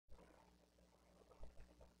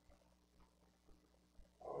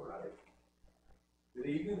Good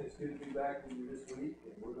evening. It's good to be back with you this week,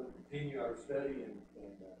 and we're going to continue our study in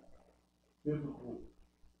biblical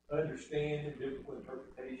understanding, biblical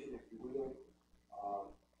interpretation, if you will.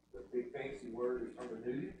 The big fancy word is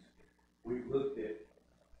hermeneutics. We've looked at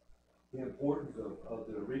the importance of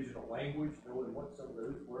the original language, knowing what some of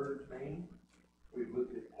those words mean. We've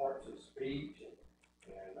looked at parts of speech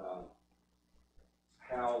and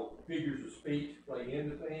how figures of speech play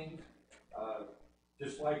into things.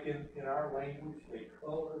 Just like in our language, they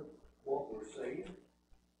color what we're saying.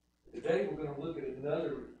 Today we're going to look at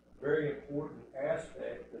another very important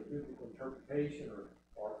aspect of biblical interpretation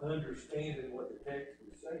or understanding what the text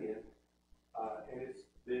is saying, and it's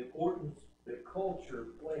the importance that culture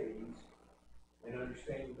plays in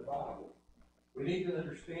understanding the Bible. We need to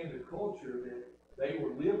understand the culture that they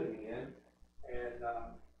were living in and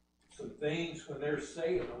some things when they're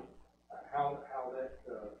saying them, how that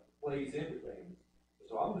plays into things.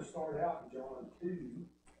 So I'm going to start out in John 2,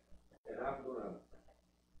 and I'm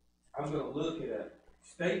going to look at a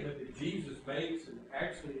statement that Jesus makes, and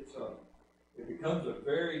actually it becomes a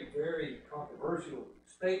very, very controversial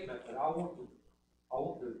statement, and I want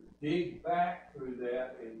to dig back through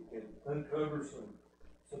that and uncover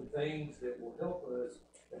some things that will help us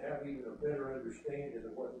to have even a better understanding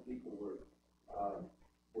of what the people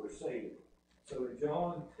were saying. So in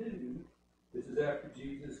John 2, this is after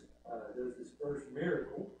Jesus does his first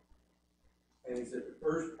miracle, and he's at the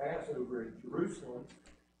first Passover in Jerusalem,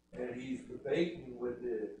 and he's debating with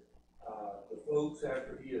the folks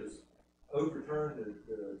after he has overturned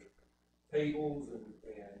the tables and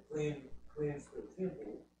cleansed the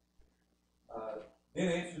temple. Then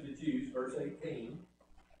answered the Jews, verse 18,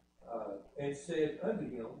 and said unto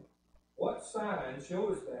him, What sign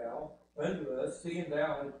showest thou unto us, seeing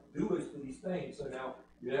thou doest these things? So now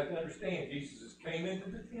you have to understand, Jesus has came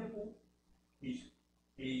into the temple.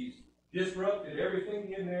 He's disrupted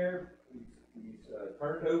everything in there. He's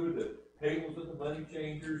turned over the tables of the money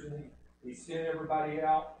changers, and he sent everybody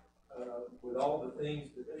out with all the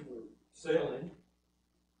things that they were selling.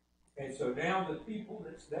 And so now the people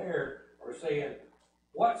that's there are saying,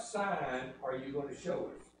 what sign are you going to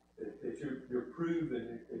show us that you're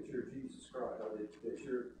proving that you're Jesus Christ, or that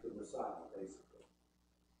you're the Messiah, basically?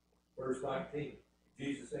 Verse 19.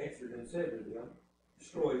 Jesus answered and said to them,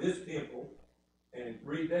 Destroy this temple, and in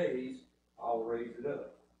 3 days I'll raise it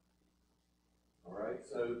up. All right,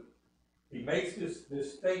 so he makes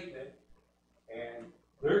this statement, and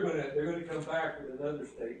they're going to come back with another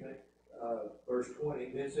statement. Verse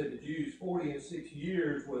 20. Then said the Jews, 46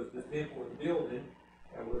 years was the temple in building,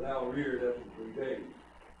 and was thou reared up in 3 days.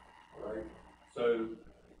 All right, so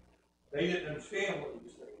they didn't understand what he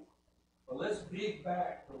was saying. But let's dig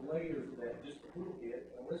back the layers of that just a little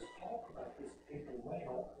bit, and let's talk about this Temple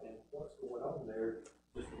Mount and what's going on there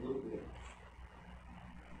just a little bit.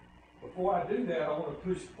 Before I do that, I want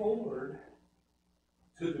to push forward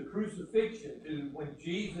to the crucifixion, to when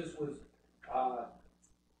Jesus was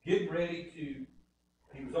getting ready to,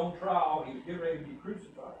 he was on trial, he was getting ready to be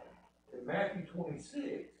crucified. In Matthew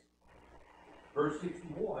 26, verse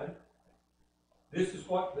 61, this is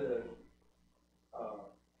what the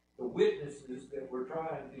witnesses that were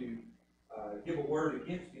trying to give a word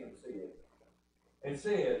against him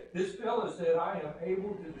said, This fellow said, I am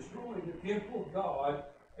able to destroy the temple of God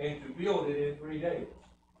and to build it in 3 days.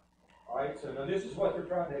 All right, so now this is what they're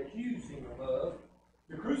trying to accuse him of,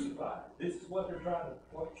 to crucify. This is what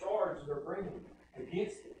what charge they're bringing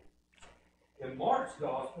against him. In Mark's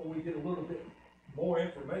gospel, we get a little bit more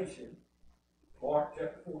information. Mark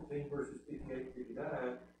chapter 14, verses 58 and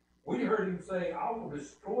 59. We heard him say, I will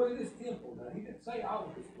destroy this temple. Now, he didn't say, I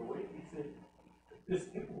will destroy it. He said, this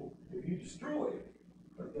temple, if you destroy it,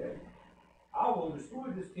 okay, I will destroy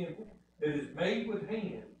this temple that is made with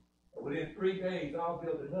hands. And within 3 days, I'll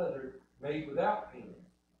build another made without hands.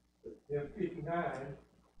 But then 59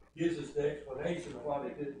 gives us the explanation of why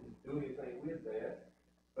they didn't do anything with that.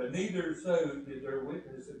 But neither so did their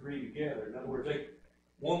witness agree together. In other words,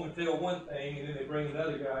 one would tell one thing, and then they bring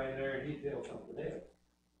another guy in there, and he'd tell something else.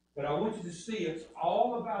 But I want you to see it's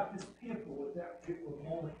all about this temple at that particular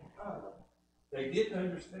moment in time. They didn't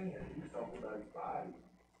understand he was talking about his body.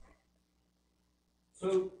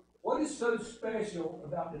 So, what is so special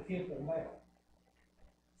about the Temple Mount?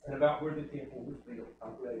 And about where the temple was built?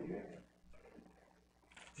 I'm glad you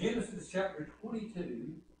asked. Genesis chapter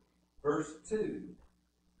 22, verse 2.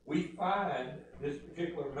 We find this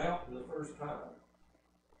particular mountain the first time.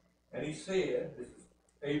 And he said, this is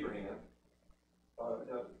Abraham,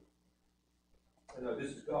 no,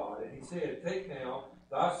 this is God. And he said, Take now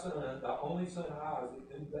thy son, thy only son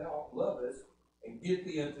Isaac, whom thou lovest, and get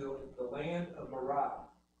thee unto the land of Moriah.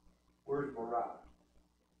 Where's Moriah?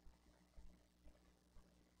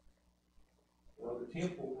 Well, the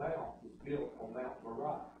Temple Mount was built on Mount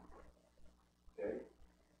Moriah. Okay?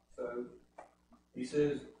 So, he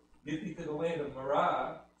says, get thee to the land of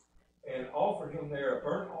Moriah, and offer him there a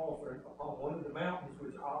burnt offering upon one of the mountains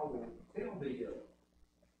which I will tell thee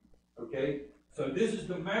of. Okay? So this is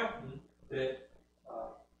the mountain that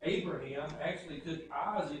Abraham actually took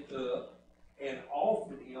Isaac up and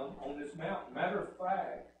offered him on this mountain. Matter of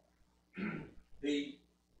fact, the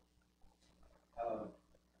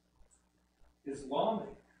Islamic,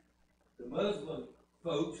 the Muslim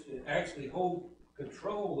folks that actually hold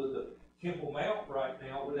control of the Temple Mount right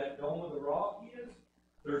now, where that Dome of the Rock is,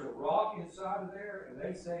 there's a rock inside of there, and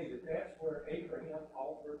they say that that's where Abraham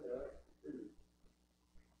offered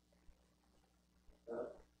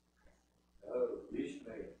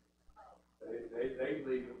Ishmael. They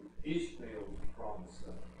believe it was Ishmael was the promised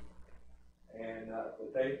son. And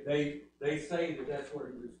but they say that that's where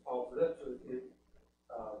he was offered up. So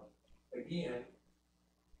again,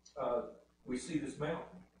 we see this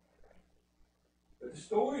mountain. But the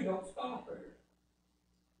story don't stop there.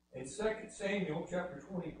 In 2 Samuel chapter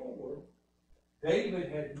 24,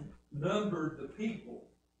 David had numbered the people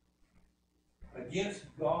against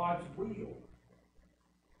God's will.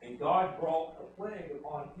 And God brought a plague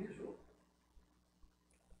upon Israel.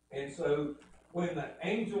 And so when the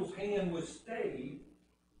angel's hand was stayed,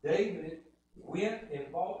 David went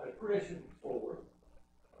and bought a threshing floor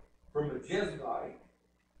from a Jezebite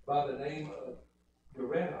by the name of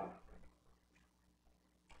Uriah.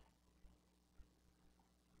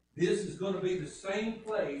 This is going to be the same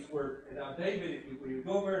place where, now David, if you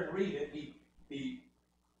go over and read it,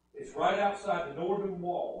 it's right outside the northern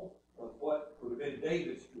wall of what would have been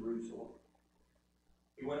David's Jerusalem.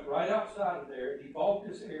 He went right outside of there. He bought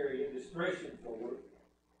this area, this threshing floor.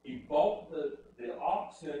 He bought the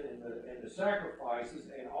oxen and the sacrifices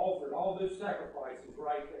and offered all those sacrifices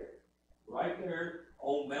right there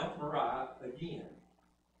on Mount Moriah again.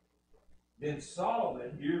 Then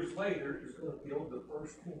Solomon, years later, is going to build the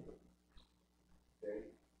first temple. Okay.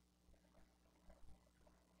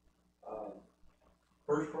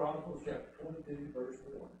 1 Chronicles chapter 22, verse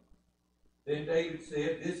 1. Then David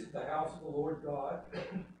said, this is the house of the Lord God,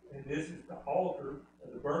 and this is the altar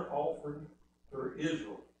of the burnt offering for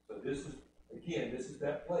Israel. So this is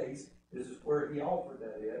that place. This is where he offered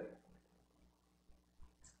that at.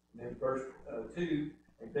 And then verse 2,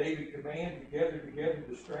 and David commanded to gather together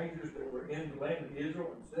the strangers that were in the land of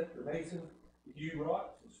Israel and set the masons to hew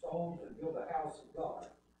rocks and stones and build the house of God.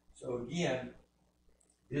 So again,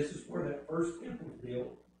 this is where that first temple was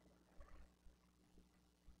built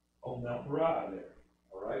on Mount Moriah there.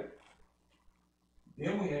 All right?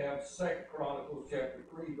 Then we have 2 Chronicles chapter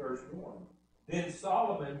 3, verse 1. Then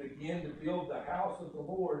Solomon began to build the house of the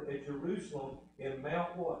Lord at Jerusalem in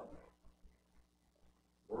Mount what?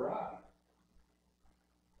 Moriah,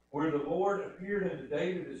 where the Lord appeared unto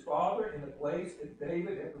David his father in the place that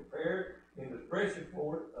David had prepared in the threshing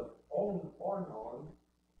floor of Ornan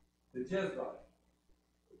the Jezebite.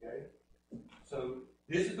 Okay? So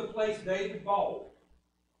this is the place David bought.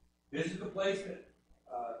 This is the place that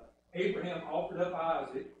Abraham offered up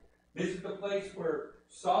Isaac. This is the place where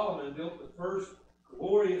Solomon built the first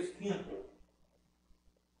glorious temple.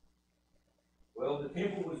 Well, the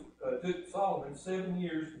temple took Solomon 7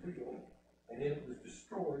 years to build, and then it was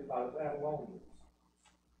destroyed by the Babylonians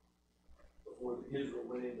before Israel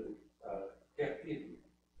went into captivity.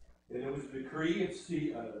 Then there was a decree of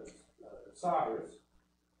Cyrus,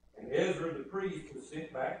 and Ezra the priest was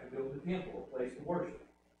sent back to build the temple, a place to worship.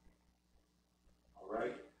 All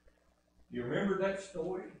right? You remember that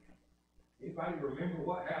story? Anybody remember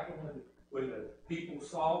what happened when the people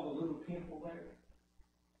saw the little temple there?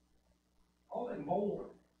 Oh, they mourned.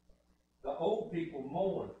 The old people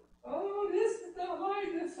mourned. Oh, this is the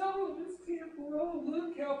height of Solomon's temple. Oh,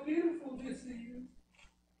 look how beautiful this is.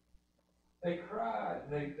 They cried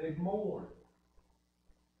and they mourned.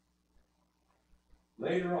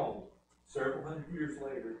 Later on, several hundred years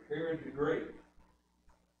later, Herod the Great,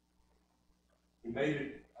 he made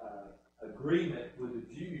an agreement with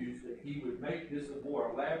the Jews that he would make this a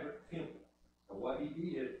more elaborate temple. And what he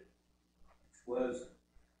did was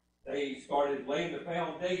they started laying the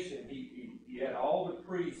foundation. He had all the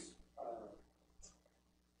priests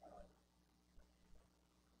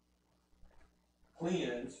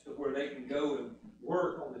cleansed to where they can go and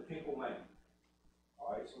work on the Temple Mount.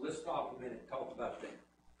 All right, so let's stop a minute and talk about that.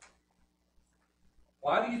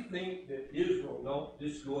 Why do you think that Israel don't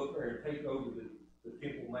just go up there and take over the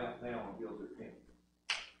Temple Mount now and build their temple?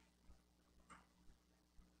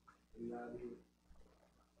 Any idea?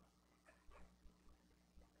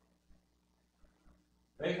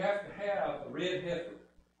 They have to have a red heifer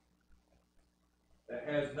that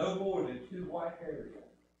has no more than 2 white hairs on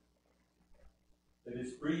it, that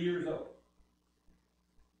is 3 years old.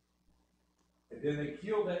 And then they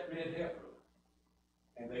kill that red heifer,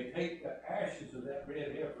 and they take the ashes of that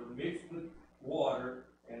red heifer mixed with water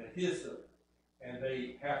and a hyssop, and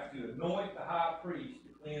they have to anoint the high priest to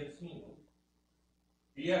cleanse him.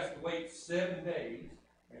 He has to wait 7 days,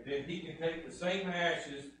 and then he can take the same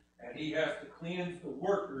ashes and he has to cleanse the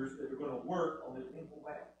workers that are going to work on the Temple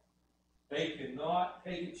Mount. They cannot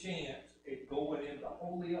take a chance at going into the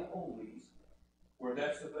Holy of Holies, where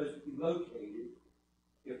that's supposed to be located,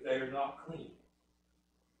 if they are not clean.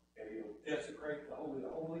 And he'll desecrate the Holy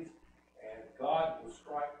of Holies, and God will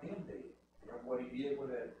strike them dead. Remember what he did when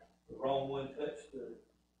the wrong one touched the...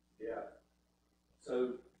 Yeah.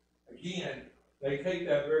 So, again, they take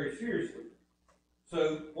that very seriously.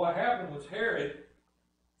 So what happened was Herod,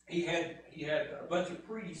 he had a bunch of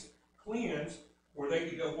priests cleansed where they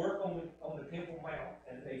could go work on the Temple Mount,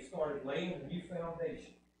 and they started laying a new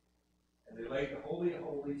foundation. And they laid the Holy of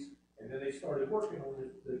Holies, and then they started working on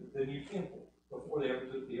the new temple before they ever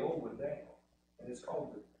took the old one down. And it's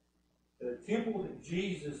called the temple that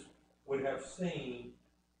Jesus would have seen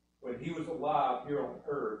when he was alive here on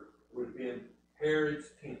earth would have been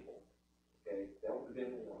Herod's temple. Okay, that would have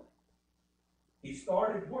been the one. He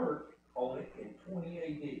started work on it in 20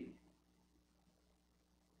 AD.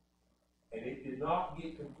 And it did not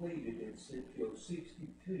get completed until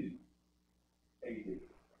 62 AD.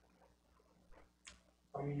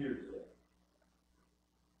 How many years is that?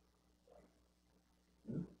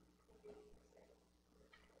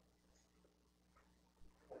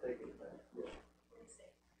 I take it back.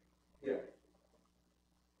 Yeah.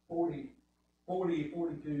 40,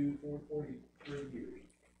 42, 43 years.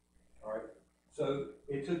 All right. So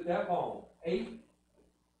it took that long. It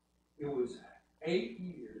was 8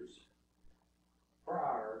 years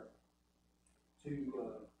prior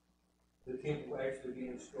to the temple actually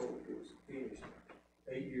being destroyed. It was finished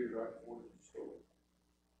 8 years right before it was destroyed.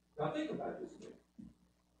 Now think about this a minute.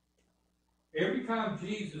 Every time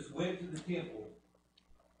Jesus went to the temple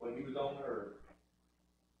when he was on earth,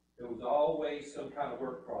 there was always some kind of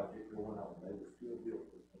work project going on. They were still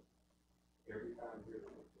building it. Every time he went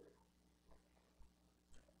there.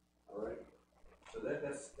 All right? So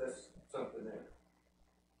that's something there.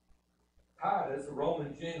 Titus, a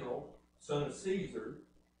Roman general, son of Caesar,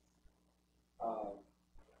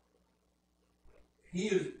 he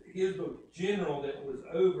is the general that was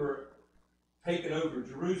taking over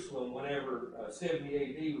Jerusalem whenever 70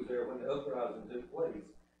 AD was there, when the uprising took place.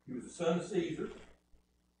 He was the son of Caesar.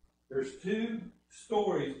 There's 2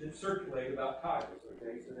 stories that circulate about Titus,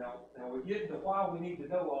 okay? So now we're getting to why we need to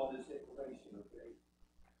know all this information, okay?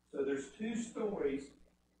 So there's 2 stories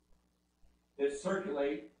that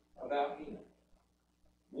circulate about him.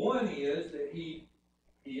 One is that he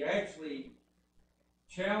actually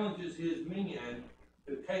challenges his men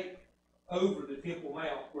to take over the Temple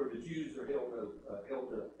Mount where the Jews are held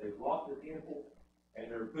up. They've locked the temple, and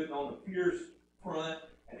they're putting on a fierce front,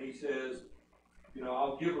 and he says,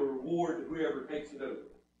 I'll give a reward to whoever takes it over.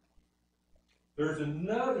 There's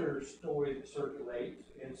another story that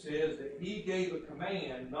circulates and says that he gave a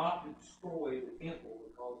command not to destroy the temple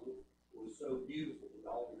because it was so beautiful with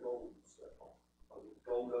all the gold and stuff on it, because it was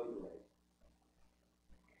gold overlay.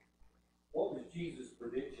 What was Jesus'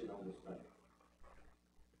 prediction on this thing?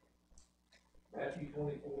 Matthew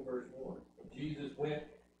 24, verse 1. And Jesus went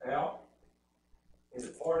out and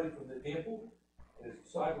departed from the temple, and his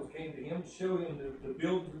disciples came to him to show him the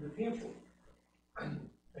buildings of the temple.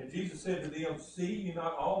 And Jesus said to them, See you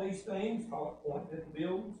not all these things? Pointing at the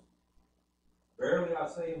buildings. Verily I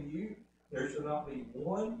say unto you, there shall not be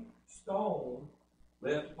one stone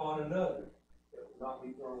left upon another that will not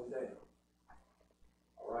be thrown down.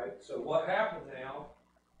 All right. So what happens now?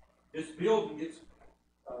 This building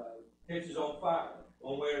catches on fire,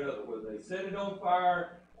 one way or another. Whether they set it on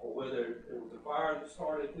fire or whether there was a fire that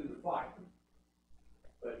started through the fighting.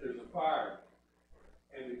 But there's a fire,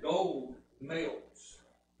 and the gold melts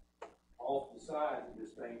off the sides of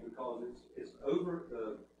this thing because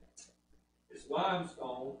it's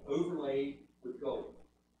limestone overlaid with gold,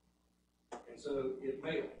 and so it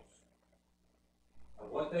melts.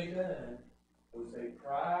 And what they done was they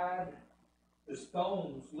pried the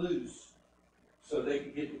stones loose so they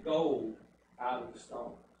could get the gold out of the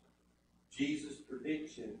stones. Jesus'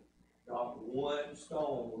 prediction, not one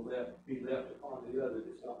stone will be left upon the other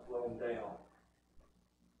that's not thrown down,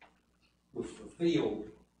 was fulfilled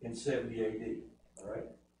in 70 AD. All right?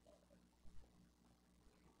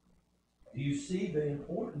 Do you see the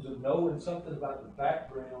importance of knowing something about the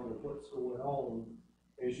background of what's going on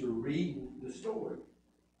as you're reading the story?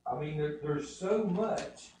 I mean, there's so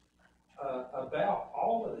much about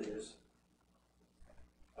all of this.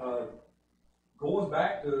 Going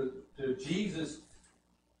back to Jesus,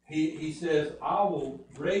 he says, I will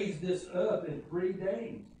raise this up in 3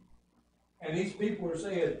 days. And these people are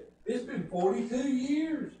saying, it's been 42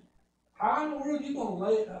 years. How in the world are you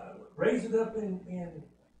going to raise it up in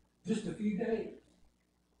just a few days?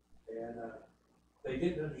 And they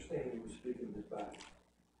didn't understand he was speaking this Bible.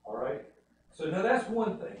 All right? So now that's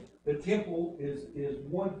one thing. The temple is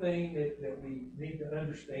one thing that we need to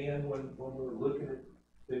understand when we're looking at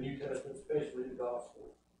the New Testament, especially the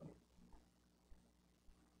Gospel.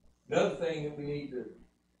 Another thing that we need to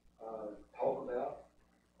talk about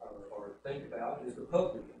or think about is the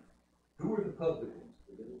publicans. Who are the publicans?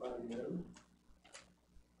 Does anybody know?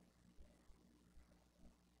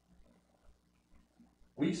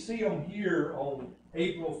 We see them here on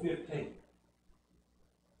April 15th.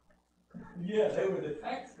 Yeah, they were the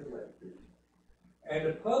tax collectors. And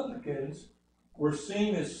the publicans were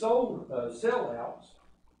seen as sellouts.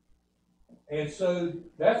 And so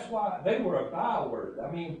that's why they were a byword.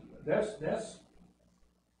 I mean, that's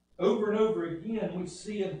over and over again we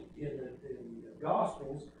see in the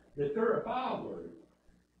Gospels that they're a byword.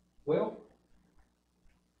 Well,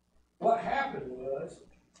 what happened was,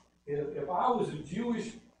 if I was a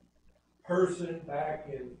Jewish person back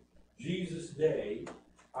in Jesus' day,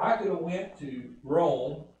 I could have went to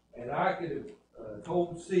Rome and I could have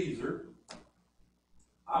told Caesar,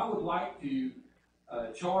 I would like to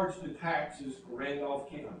charge the taxes for Randolph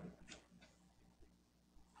County.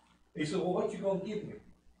 He said, well, what you going to give me?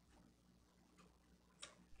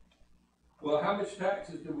 Well, how much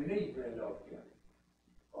taxes do we need in Randolph County?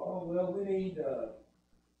 Oh, well, we need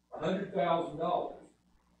 $100,000. All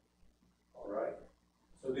right.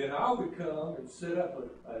 So then I would come and set up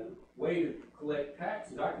a way to collect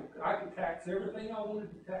taxes. I could tax everything I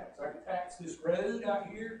wanted to tax. I could tax this road out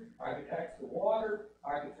here. I could tax the water.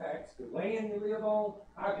 I could tax the land you live on.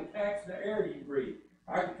 I could tax the air you breathe.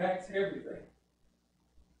 I could tax everything.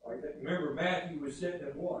 Like that. Remember, Matthew was sitting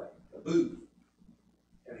in what? A booth.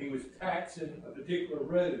 And he was taxing a particular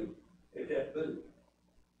road at that booth.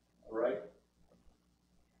 All right?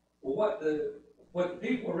 Well, what the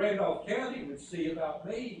people of Randolph County would see about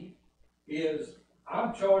me is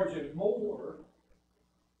I'm charging more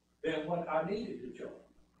than what I needed to charge.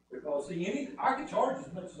 Because, see, I could charge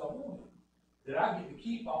as much as I wanted. That I get to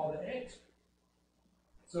keep all the extra.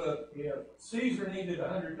 So if Caesar needed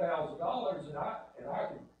 $100,000 and I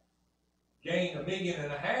could gain $1.5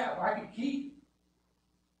 million, I could keep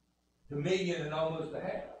the million and almost a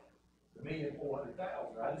half.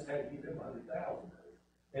 $1,400,000. I just had to give him $100,000.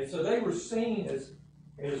 And so they were seen as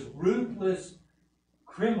ruthless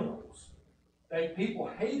criminals. People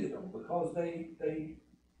hated them because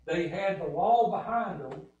they had the law behind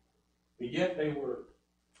them, but yet they were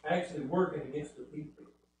actually working against the people.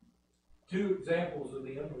 Two examples of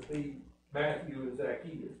them would be Matthew and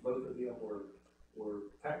Zacchaeus. Both of them were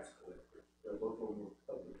tax collectors. Both of them were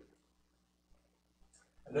publicans.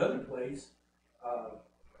 Another place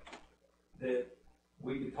that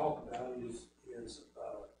we could talk about is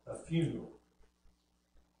a funeral.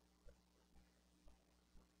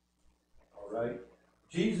 All right?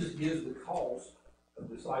 Jesus gives the cost of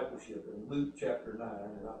discipleship in Luke chapter 9,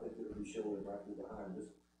 and I think it'll be showing right here behind us.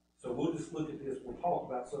 So we'll just look at this. We'll talk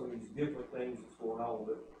about some of these different things that's going on,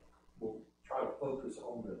 but we'll try to focus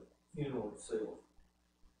on the funeral itself.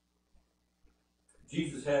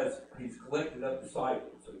 He's collected up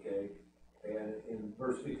disciples, okay? And in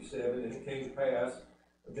verse 57, and it came to pass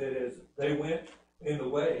that as they went in the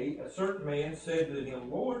way, a certain man said to him,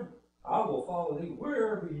 Lord, I will follow thee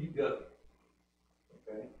wherever you go.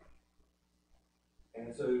 Okay?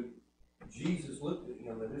 And so Jesus looked at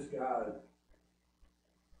him, and this guy,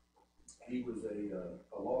 he was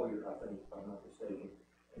a lawyer, I think, if I'm not mistaken.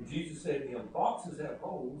 And Jesus said to him, foxes have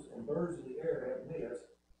holes, and birds of the air have nests,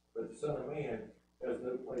 but the Son of Man has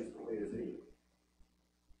no place to lay his head.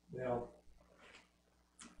 Now,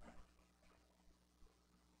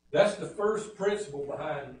 that's the first principle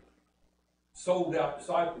behind sold out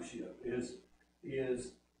discipleship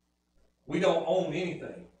is we don't own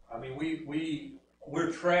anything. I mean,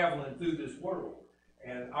 we're traveling through this world.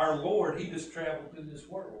 And our Lord, he just traveled through this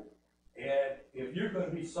world. And if you're going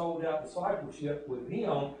to be sold out discipleship with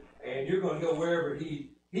him, and you're going to go wherever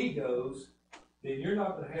he goes, then you're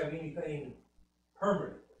not going to have anything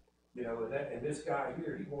permanent. You know, and this guy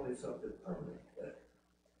here, he wanted something permanent.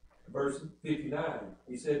 Verse 59,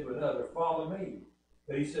 he said to another, follow me.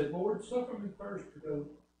 But he said, Lord, suffer me first to go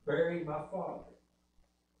bury my father.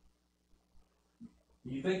 Do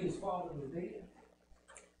you think his father was dead?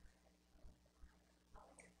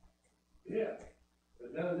 Yeah.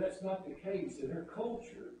 But no, that's not the case. In their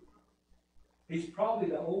culture, he's probably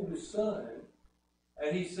the oldest son,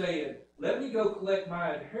 and he's saying, let me go collect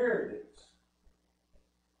my inheritance,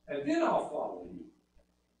 and then I'll follow you.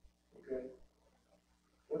 Okay?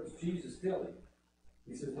 What does Jesus tell him?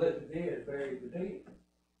 He says, let the dead bury the dead.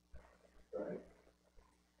 Right?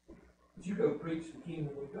 But you go preach the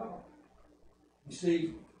kingdom of God. You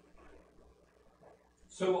see,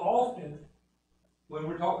 so often, when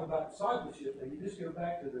we're talking about discipleship, and you just go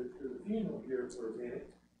back to the funeral here for a minute,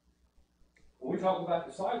 when we talk about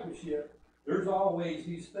discipleship, there's always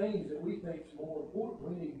these things that we think is more important.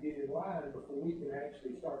 We need to get in line before we can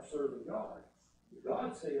actually start serving God.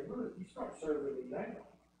 God's saying, look, you start serving me now.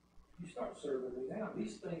 You start serving me now.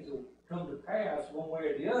 These things will come to pass one way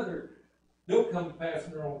or the other. They'll come to pass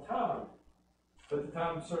in their own time. But the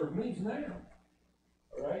time to serve me is now.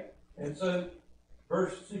 All right? And so,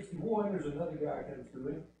 verse 61, there's another guy comes to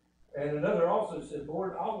him. And another also said,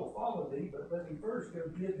 Lord, I will follow thee, but let me first go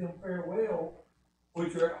bid them farewell,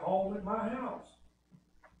 which are at home at my house.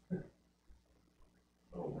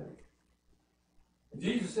 Oh, man. And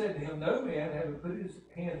Jesus said to him, no man, having put his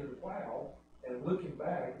hand to the plow and looking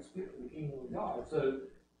back, is fit for the kingdom of God.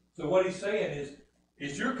 So what he's saying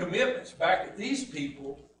is your commitment's back at these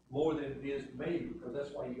people more than it is to me, because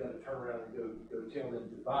that's why you got to turn around and go tell them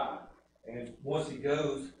goodbye. And once he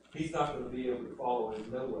goes, he's not going to be able to follow him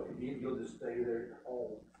no way. He'll just stay there at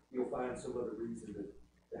home. You'll find some other reason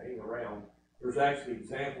to hang around. There's actually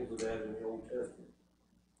examples of that in the Old Testament.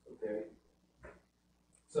 Okay?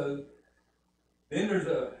 So, then there's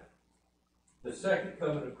the second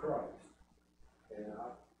coming of Christ. And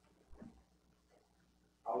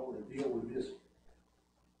I want to deal with this,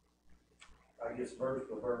 I guess, verse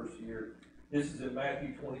by verse here. This is in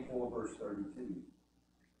Matthew 24, verse 32,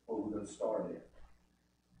 where we're going to start at.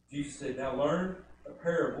 Jesus said, now learn a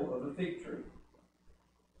parable of a fig tree.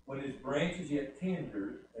 When his branch is yet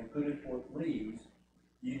tender and putteth forth leaves,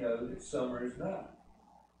 you know that summer is nigh.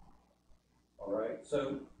 All right?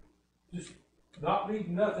 So, just not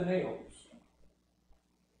reading nothing else.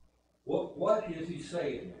 What is he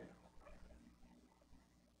saying there?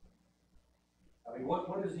 I mean,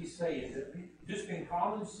 what is he saying? Just in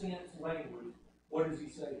common sense language, what is he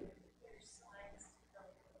saying?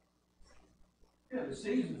 Yeah, the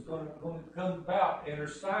season's going to come about, and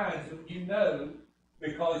there's signs that you know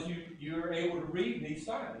because you're able to read these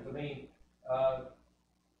signs. I mean,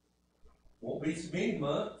 won't be so many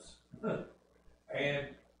months, and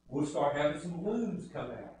we'll start having some blooms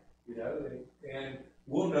come out, you know, and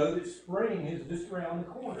we'll know that spring is just around the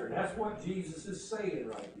corner. And that's what Jesus is saying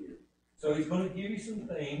right here. So he's going to give you some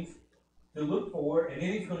things to look for, and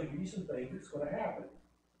then he's going to give you some things that's going to happen.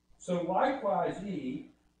 So likewise ye,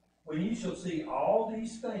 when ye shall see all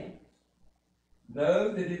these things,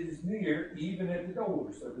 know that it is near, even at the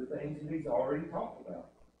doors. So the things that he's already talked about.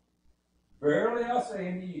 Verily I say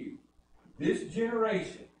unto you, this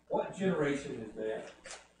generation, what generation is that?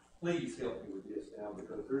 Please help me with this now,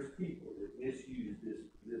 because there's people that misuse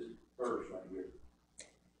this verse right here.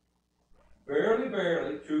 Verily,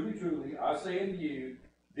 verily, truly, truly, I say unto you,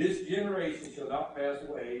 this generation shall not pass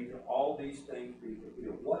away till all these things be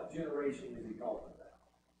fulfilled. What generation is he talking about?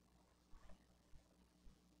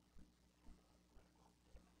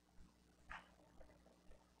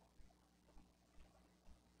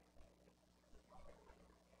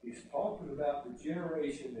 He's talking about the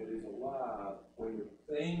generation that is alive when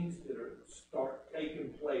the things that start taking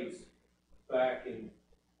place back in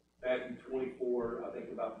Matthew 24, I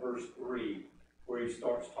think about verse 3, where he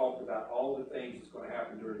starts talking about all the things that's going to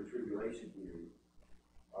happen during the tribulation period.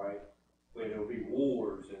 All right? When there'll be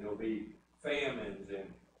wars and there'll be famines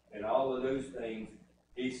and all of those things.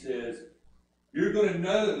 He says, you're going to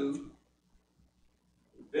know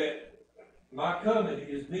that my coming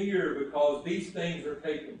is near because these things are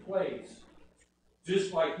taking place.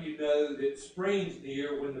 Just like you know that spring's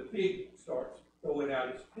near when the fig starts throwing out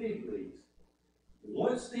its fig leaves.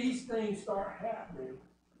 Once these things start happening,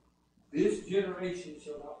 this generation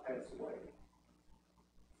shall not pass away.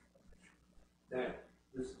 Now,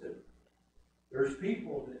 listen to me. There's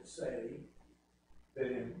people that say that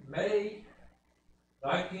in May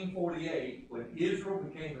 1948, when Israel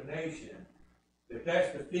became a nation,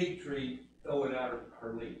 that's the fig tree throwing out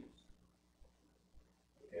her leaves.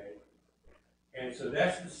 Okay? And so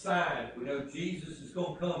that's the sign that we know Jesus is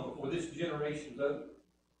going to come before this generation's over.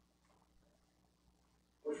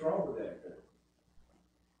 What's wrong with that then?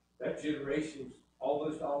 That generation's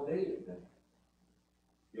almost all dead then.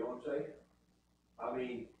 You know what I'm saying? I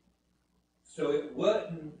mean, so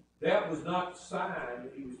that was not the sign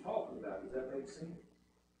that he was talking about. Does that make sense?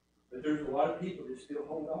 But there's a lot of people that still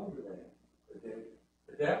hold on to that. Okay?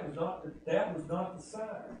 But that was not the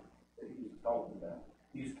sign that he was talking about.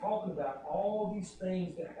 He's talking about all these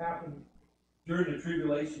things that happened during the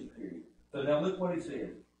tribulation period. So now look what he says.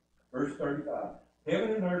 Verse 35.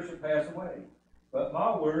 Heaven and earth shall pass away, but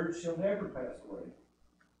my words shall never pass away.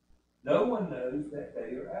 No one knows that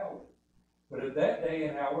day or hour. But of that day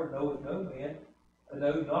and hour knoweth no man, and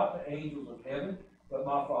know not the angels of heaven, but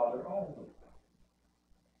my Father only.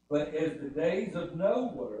 But as the days of Noah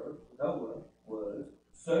was,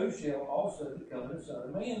 so shall also the coming of the Son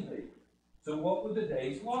of Man be. So what were the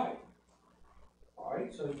days like? All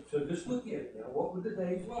right, so just look at it now. What were the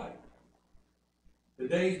days like? The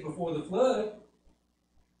days before the flood,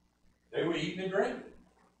 they were eating and drinking.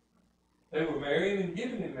 They were marrying and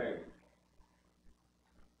giving in marriage.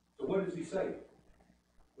 So what does he say?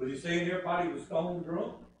 Was he saying everybody was stone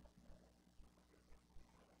drunk?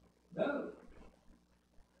 No.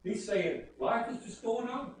 He's saying life is just going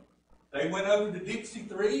on. They went over to Dixie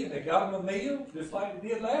 3 and they got them a meal just like they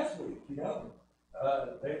did last week, you know.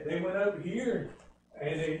 They went over here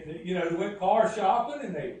and they went car shopping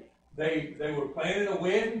and they were planning a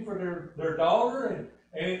wedding for their daughter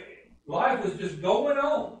and life was just going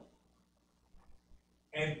on.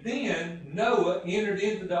 And then Noah entered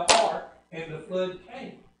into the ark and the flood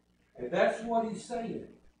came. And that's what he's saying.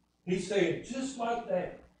 He's saying just like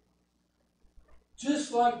that.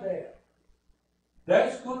 Just like that.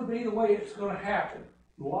 That's going to be the way it's going to happen.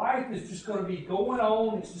 Life is just going to be going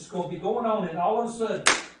on. It's just going to be going on. And all of a sudden,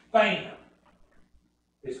 bam,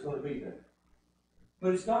 it's going to be there.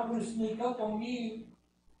 But it's not going to sneak up on you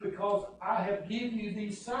because I have given you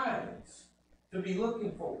these signs to be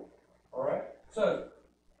looking for. All right? So,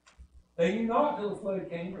 they knew not till the flood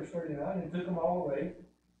came, verse 39, and took them all away.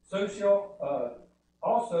 So shall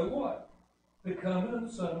also what? The coming of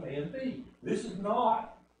the Son of Man be. This is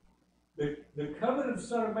not, the coming of the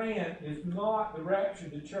Son of Man is not the rapture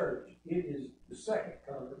of the church. It is the second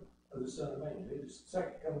coming of the Son of Man. It is the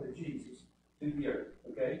second coming of Jesus to the earth.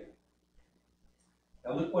 Okay?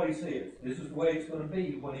 Now look what he says. This is the way it's going to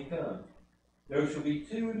be when he comes. There shall be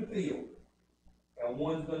two in the field, and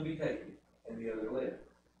one's going to be taken, and the other left.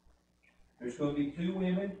 There's going to be two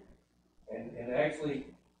women, and actually,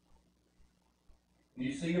 do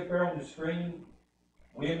you see up there on the screen,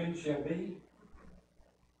 women shall be?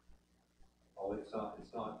 Oh, it's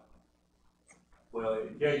not. Well,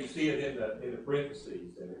 yeah, you see it in the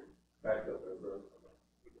parentheses there. Back up there, bro.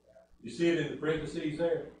 You see it in the parentheses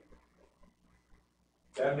there?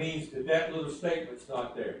 That means that little statement's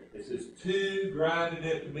not there. It says two grinding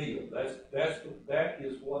at the mill. That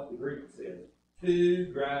is what the Greek says. Two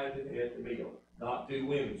grinding at the mill. Not two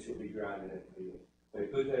women shall be grinding at the mill. They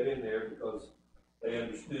put that in there because they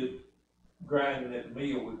understood grinding at the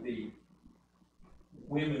mill would be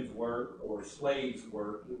women's work or slaves'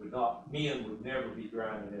 work. It would not, men would never be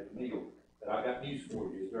grinding at the mill. But I got news for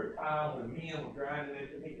you. Is there a time when men were grinding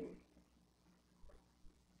at the mill?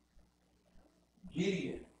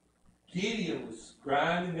 Gideon was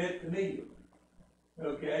grinding at the mill.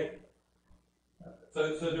 Okay?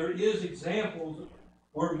 So there is examples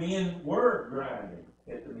where men were grinding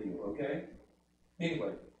at the mill. Okay?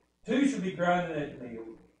 Anyway, two should be grinding at the mill.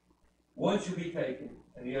 One should be taken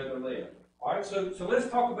and the other left. All right, so let's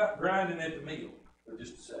talk about grinding at the mill for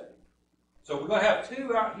just a second. So we're going to have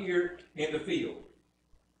two out here in the field.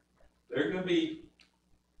 They're going to be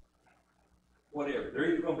whatever.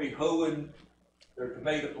 They're either going to be hoeing their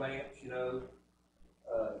tomato plants,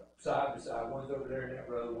 side by side. One's over there in that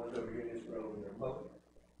row, one's over here in this row, and they're mowing.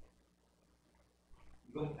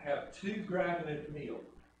 You're going to have two grinding at the mill.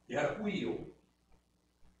 You had a wheel,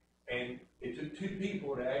 and it took two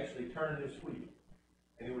people to actually turn this wheel,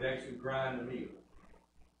 and it would actually grind the mill.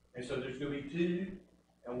 And so there's going to be two,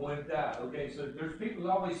 and one die. Okay, so there's people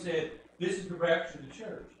who always said, this is the rapture of the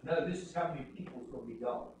church. No, this is how many people is going to be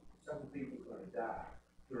gone. Some people are going to die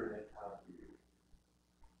during that time period.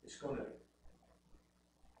 It's going to,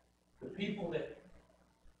 the people that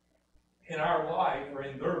in our life or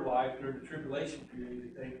in their life during the tribulation period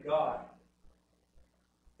that they've got,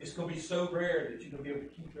 it's going to be so rare that you're going to be able to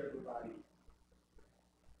keep everybody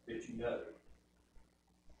that you know.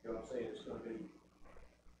 You know what I'm saying? It's going to be,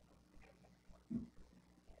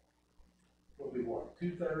 what we want,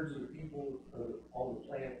 2/3 of the people on the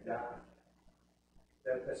planet die.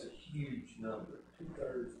 That's a huge number.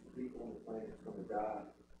 2/3 of the people on the planet is going to die.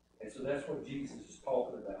 And so that's what Jesus is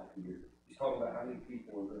talking about here. He's talking about how many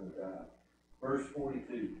people are going to die. Verse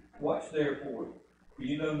 42. Watch therefore, for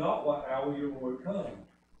you know not what hour your Lord comes.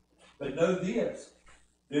 But know this,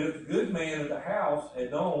 that if the good man of the house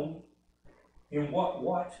had known in what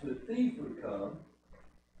watch the thief would come,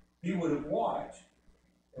 he would have watched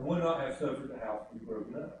and would not have suffered the house to be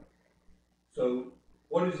broken up. So,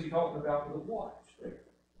 what is he talking about with a watch there?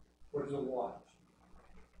 What is a watch?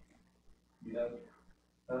 You know?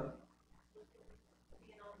 Huh?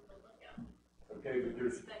 Okay, but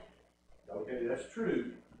there's, okay, that's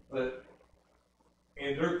true, but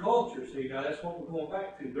in their culture, see, now that's what we're going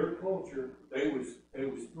back to. Their culture, there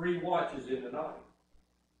was 3 watches in the night.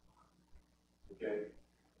 Okay,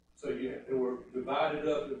 so they were divided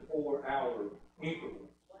up in 4-hour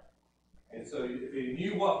increments. And so if he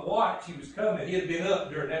knew what watch he was coming, he had been up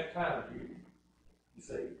during that time period. You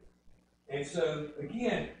see, and so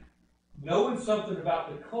again, knowing something about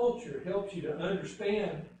the culture helps you to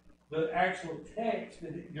understand the actual text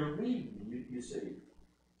that you're reading, you see.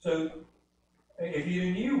 So, if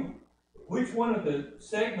you knew which one of the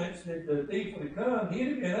segments that the thief would have come, he'd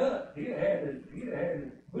have been up. He'd have had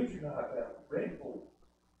his butcher knife out, ready for it.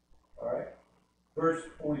 All right? Verse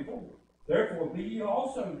 44. Therefore be ye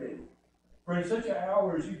also ready. For in such an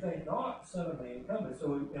hour as you think not, the Son of Man cometh.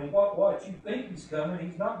 So, in what watch you think he's coming,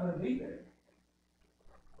 he's not going to be there.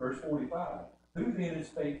 Verse 45. Who then is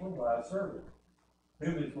faithful and wise servant,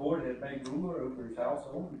 whom his Lord hath made ruler over his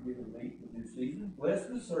household, to give him meat in due season? Blessed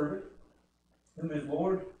is the servant, whom his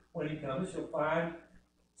Lord, when he cometh, shall find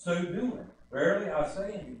so doing. Verily I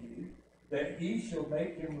say unto you, that he shall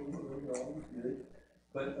make him ruler over all his good.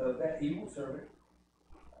 But of that evil servant,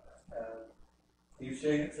 he shall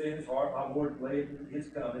say in his heart, my Lord delayeth his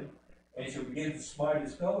coming, and shall begin to smite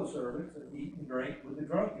his fellow servants, and eat and drink with the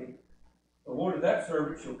drunken. The Lord of that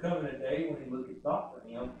servant shall come in a day when he looketh not for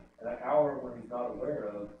him, and an hour when he's not aware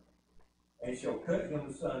of, and shall cut him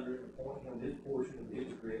asunder, and appoint him his portion of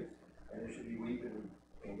hypocrites, and there shall be weeping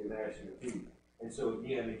and gnashing of teeth. And so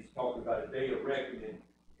again, he's talking about a day of reckoning,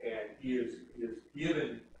 and he is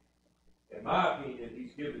given, in my opinion,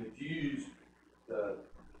 he's given the Jews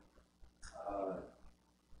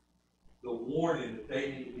the warning that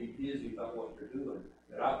they need to be busy about what they're doing.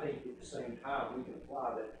 But I think at the same time, we can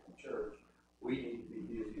apply that to the church. We need to be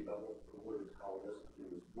busy about what the Word has called us to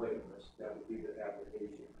do as well. That would be the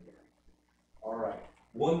application here. All right.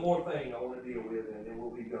 One more thing I want to deal with, and then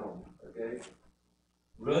we'll be gone. Okay?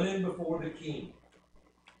 Running before the king.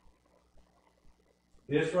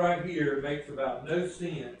 This right here makes about no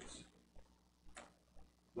sense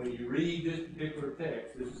when you read this particular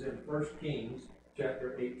text. This is in 1 Kings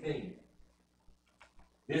chapter 18.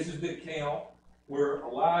 This is the account where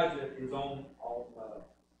Elijah is on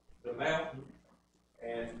the mountain,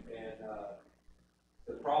 and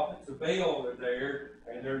the prophets of Baal are there,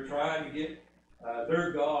 and they're trying to get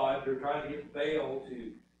their God, they're trying to get Baal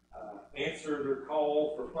to answer their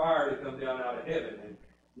call for fire to come down out of heaven. And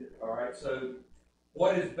all right, so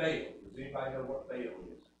what is Baal? Does anybody know what Baal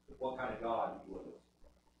is? What kind of God he was?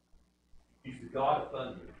 He's the god of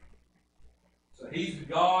thunder. So he's the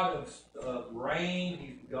god of rain.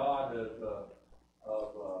 He's the god of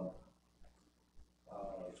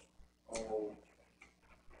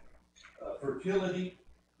fertility.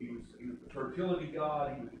 He was the fertility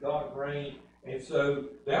god. He was the god of rain. And so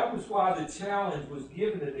that was why the challenge was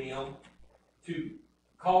given to them to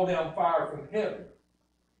call down fire from heaven.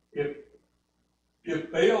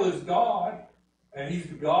 If Baal is God and he's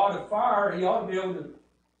the god of fire, he ought to be able to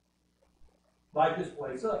light this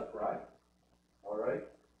place up, right? All right.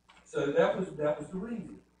 So that was the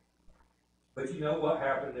reason. But you know what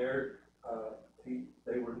happened there?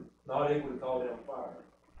 They were not able to call down fire.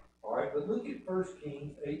 All right. But look at 1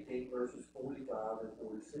 Kings 18 verses 45 and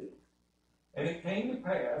 46. And it came to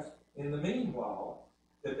pass in the meanwhile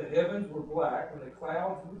that the heavens were black, and the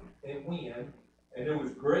clouds and wind, and there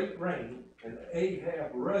was great rain, and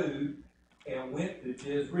Ahab rode and went to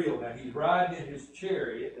Jezreel. Now he's riding in his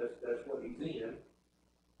chariot. That's what he's in.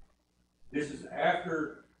 This is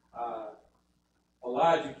after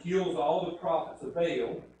Elijah kills all the prophets of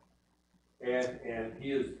Baal, and he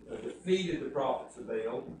has defeated the prophets of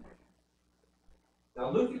Baal. Now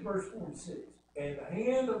look at verse 46. And the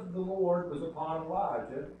hand of the Lord was upon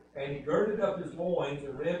Elijah, and he girded up his loins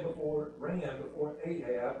and ran before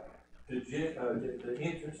Ahab to the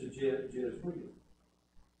entrance of Jezreel.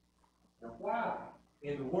 Now why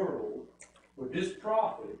in the world would this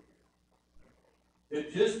prophet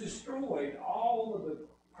that just destroyed all of the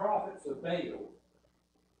prophets of Baal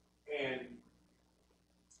and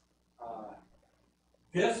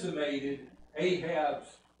decimated Ahab's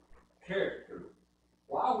character,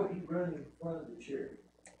 why would he run in front of the chariot?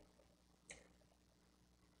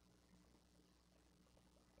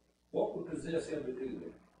 What would possess him to do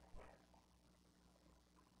that?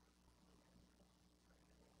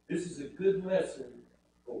 This is a good lesson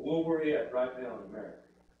for where we're at right now in America.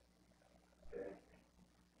 Okay?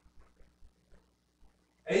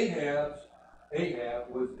 Ahab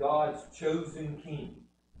was God's chosen king.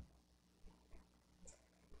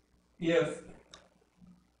 If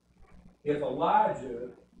Elijah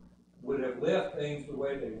would have left things the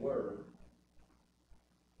way they were,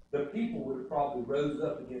 the people would have probably rose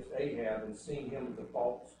up against Ahab and seen him as a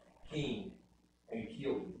false king and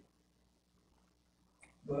killed him.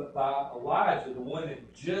 But by Elijah, the one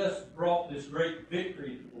that just brought this great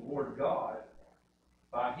victory to the Lord God,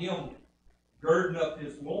 by him girding up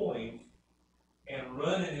his loins and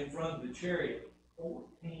running in front of the chariot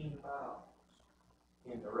 14 miles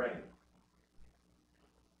in the rain,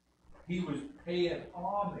 he was paying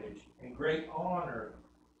homage and great honor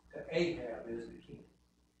to Ahab as the king.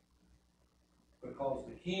 Because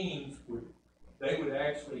the kings would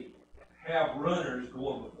actually have runners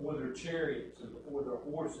going before their chariots and before their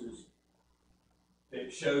horses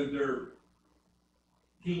that showed their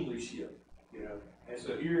kinglyship, you know. And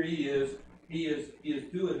so here he is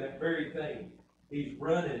doing that very thing. He's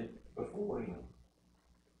running before him.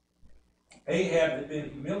 Ahab had been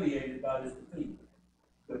humiliated by this defeat.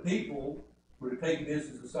 The people would have taken this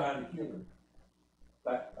as a sign to kill him.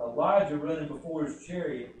 But Elijah running before his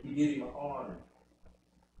chariot, he did him an honor.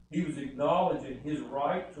 He was acknowledging his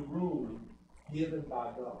right to rule given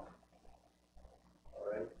by God. All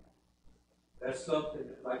right? That's something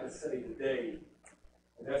that, like I say today,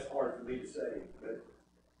 and that's hard for me to say, but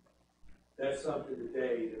that's something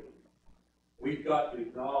today that we've got to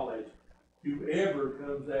acknowledge. Whoever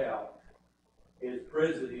comes out as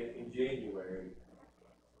president in January,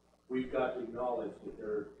 we've got to acknowledge that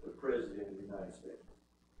they're the president of the United States.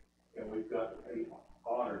 And we've got to pay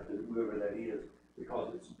honor to whoever that is,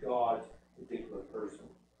 because it's God's particular person.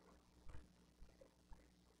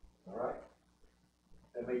 All right?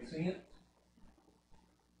 That makes sense?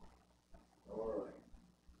 All right.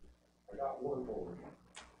 I got one more.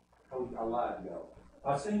 I lied to y'all.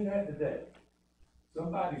 I seen that today.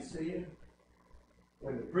 Somebody said,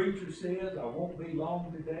 when the preacher says, I won't be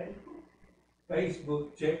long today,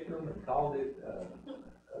 Facebook checked them and called it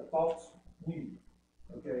false news.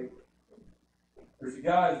 Okay? There's a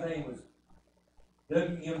guy, his name was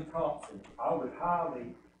W.M. Thompson. I would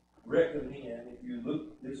highly recommend, if you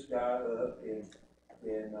look this guy up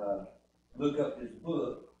and look up his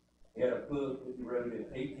book. He had a book that he wrote in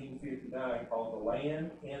 1859 called The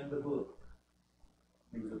Land and the Book.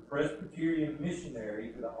 He was a Presbyterian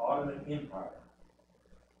missionary to the Ottoman Empire.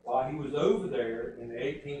 While he was over there in the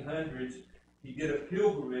 1800s, he did a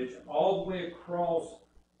pilgrimage all the way across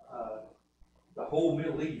the whole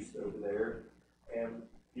Middle East over there, and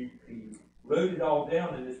he wrote it all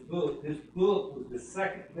down in this book. This book was the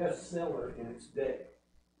second bestseller in its day.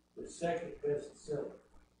 The second bestseller.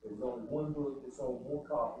 There was only one book that sold more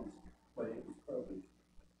copies when it was published.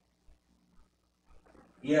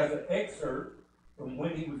 He has an excerpt from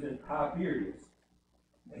when he was in Tiberias.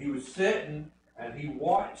 And he was sitting and he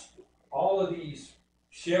watched all of these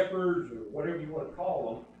shepherds, or whatever you want to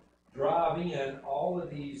call them, drive in all of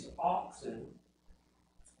these oxen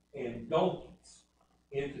and donkeys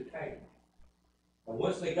into town. And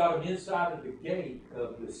once they got them inside of the gate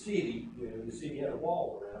of the city, you know, the city had a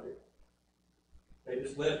wall around it, they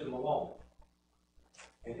just left them alone.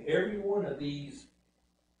 And every one of these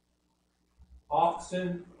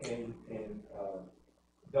oxen and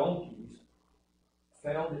donkeys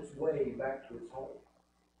found its way back to its home,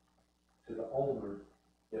 to the owner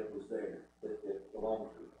that was there, that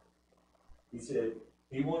belonged to it. He said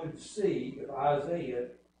he wanted to see if Isaiah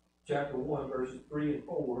chapter 1, verses 3 and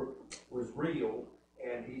 4 was real,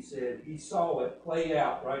 and he said he saw it play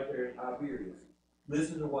out right there in Tiberias.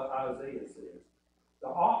 Listen to what Isaiah says. The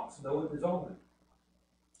ox knoweth his owner,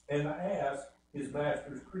 and the ass his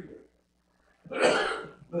master's crib.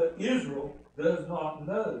 But Israel does not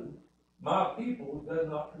know, my people does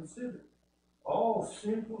not consider. All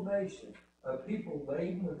sinful nation, a people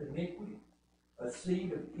laden with iniquity, a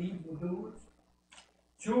seed of evildoers,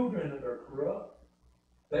 children that are corrupt.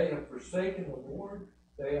 They have forsaken the Lord.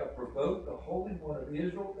 They have provoked the Holy One of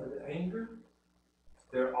Israel to anger.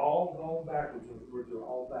 They're all gone backwards. They're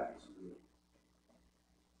all backwards.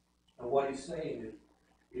 And what he's saying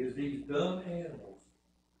is these dumb animals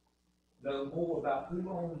know more about who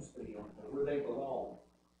owns them and where they belong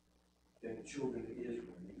than the children of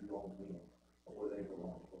Israel who own them or where they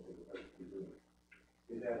belong, what they're supposed to be doing.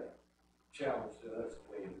 Isn't that a challenge to us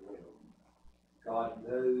today as well? God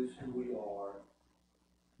knows who we are,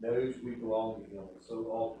 knows we belong to Him, and so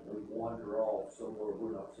often we wander off somewhere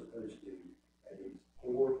we're not supposed to. And these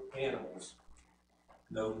poor animals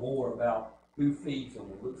know more about who feeds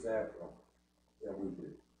them and looks after them than we do.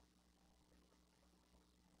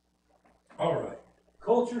 All right.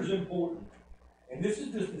 Culture is important. And this is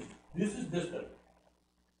just a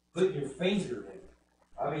putting your finger in it.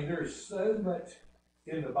 I mean, there's so much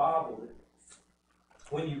in the Bible that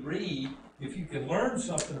when you read, if you can learn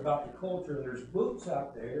something about the culture, there's books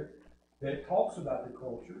out there that talks about the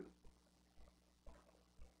culture.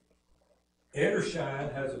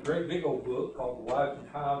 Edersheim has a great big old book called The Life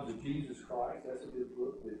and Times of Jesus Christ. That's a good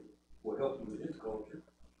book that will help you with his culture.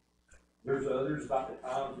 There's others about the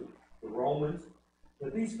times of the Romans.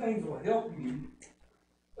 But these things will help you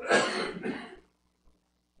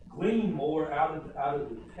glean more out of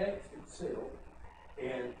the text itself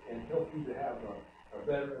and help you to have a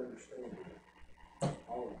better understanding.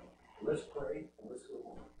 All right. Let's pray and let's go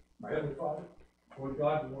on. Our Heavenly Father, Lord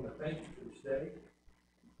God, we want to thank you for this day.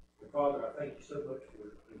 And Father, I thank you so much for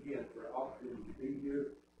the opportunity to be here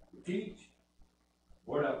to teach.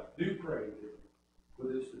 Lord, I do pray that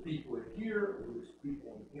whether it's the people in here or whether it's the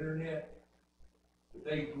people on the internet, that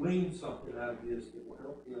they glean something out of this that will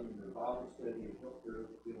help them in their Bible study and help them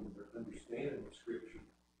in their understanding of Scripture.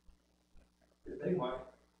 That they might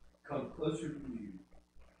come closer to you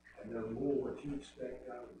and know more what you expect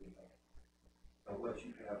out of them and what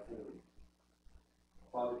you have for them.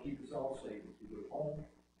 Father, keep us all safe as we go home.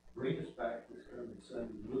 Bring us back this coming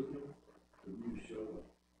Sunday looking for you to show up.